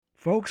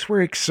Folks,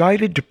 we're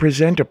excited to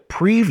present a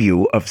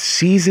preview of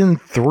Season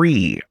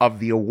 3 of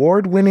the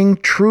award-winning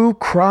true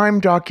crime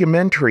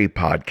documentary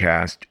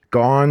podcast,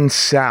 Gone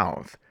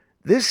South.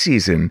 This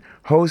season,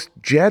 host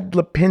Jed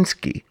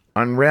Lipinski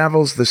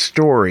unravels the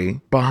story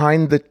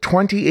behind the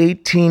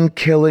 2018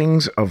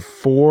 killings of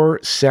 4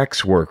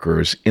 sex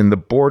workers in the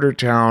border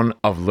town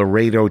of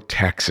Laredo,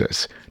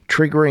 Texas,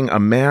 triggering a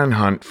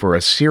manhunt for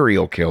a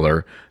serial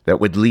killer that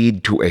would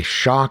lead to a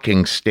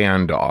shocking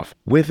standoff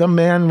with a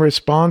man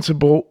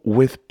responsible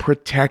with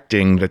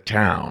protecting the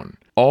town.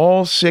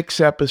 All 6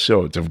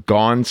 episodes of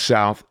Gone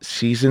South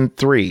Season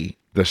 3,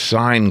 The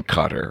Sign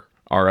Cutter,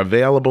 are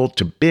available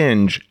to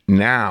binge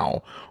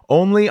now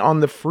only on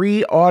the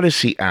free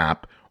Odyssey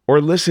app or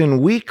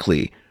listen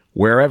weekly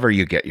wherever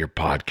you get your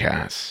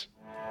podcasts.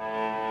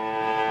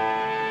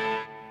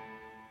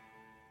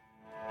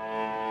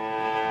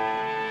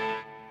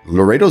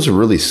 Laredo's a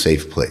really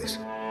safe place.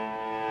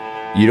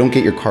 You don't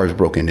get your cars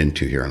broken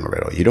into here in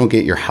Laredo. You don't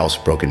get your house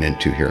broken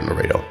into here in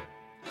Laredo.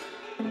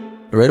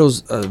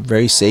 Laredo's a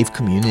very safe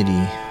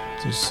community.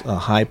 There's a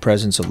high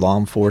presence of law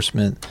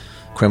enforcement.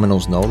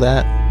 Criminals know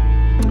that.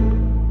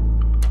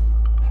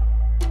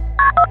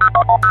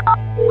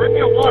 Bring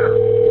me a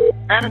water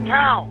and a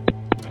towel.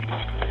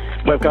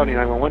 Webb County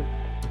 911.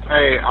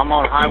 Hey, I'm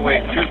on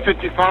Highway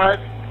 255,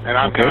 and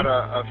I've got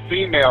a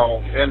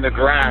female in the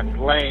grass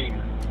laying,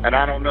 and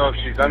I don't know if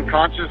she's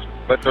unconscious,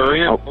 but there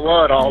is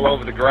blood all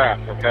over the grass,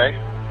 okay?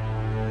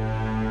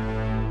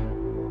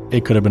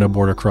 It could have been a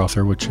border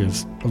crosser, which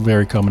is a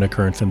very common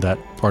occurrence in that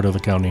part of the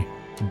county.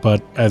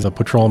 But as a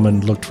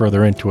patrolman looked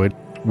further into it,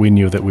 we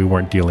knew that we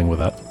weren't dealing with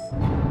that.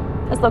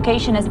 This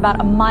location is about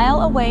a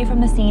mile away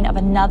from the scene of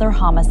another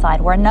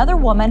homicide where another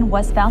woman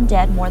was found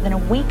dead more than a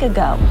week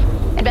ago.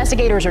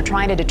 Investigators are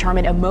trying to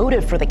determine a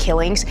motive for the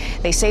killings.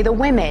 They say the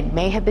women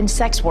may have been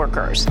sex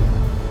workers.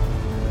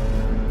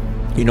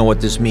 You know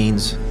what this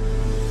means?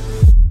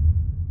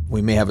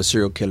 We may have a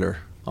serial killer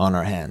on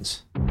our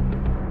hands.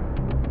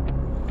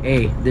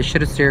 Hey, this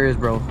shit is serious,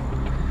 bro.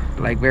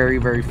 Like, very,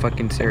 very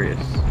fucking serious.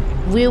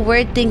 We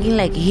were thinking,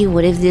 like, hey,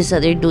 what if this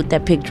other dude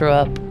that picked her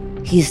up,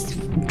 he's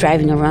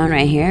driving around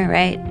right here,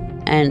 right?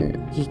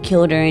 And he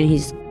killed her and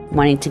he's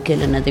wanting to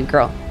kill another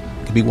girl.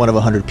 It could be one of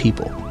 100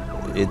 people.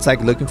 It's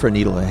like looking for a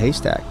needle in a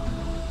haystack.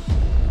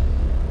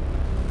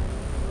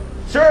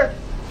 Sir,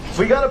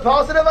 we got a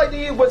positive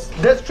ID.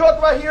 This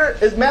truck right here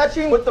is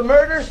matching with the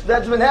murders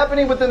that's been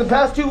happening within the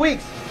past 2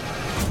 weeks.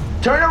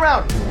 Turn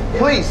around,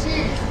 please.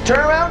 Turn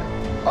around.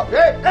 Oh,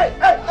 hey, hey,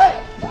 hey,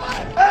 hey,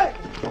 hey!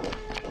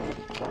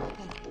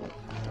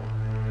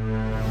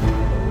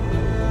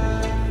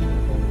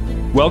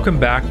 Welcome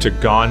back to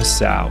Gone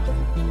South.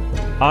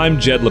 I'm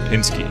Jed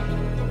Lipinski,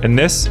 and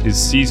this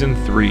is Season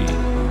 3,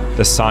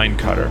 The Sign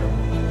Cutter.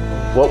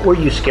 What were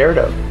you scared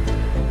of?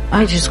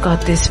 I just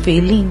got this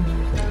feeling.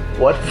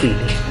 What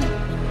feeling?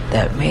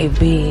 That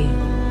maybe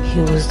he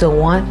was the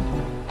one.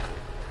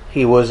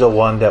 He was the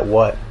one that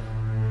what?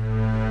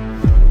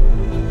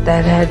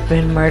 That had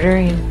been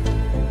murdering.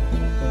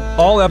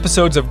 All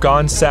episodes of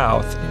Gone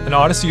South, an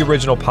Odyssey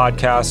original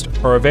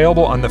podcast, are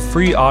available on the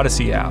free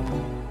Odyssey app,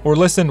 or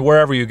listen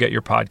wherever you get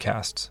your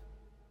podcasts.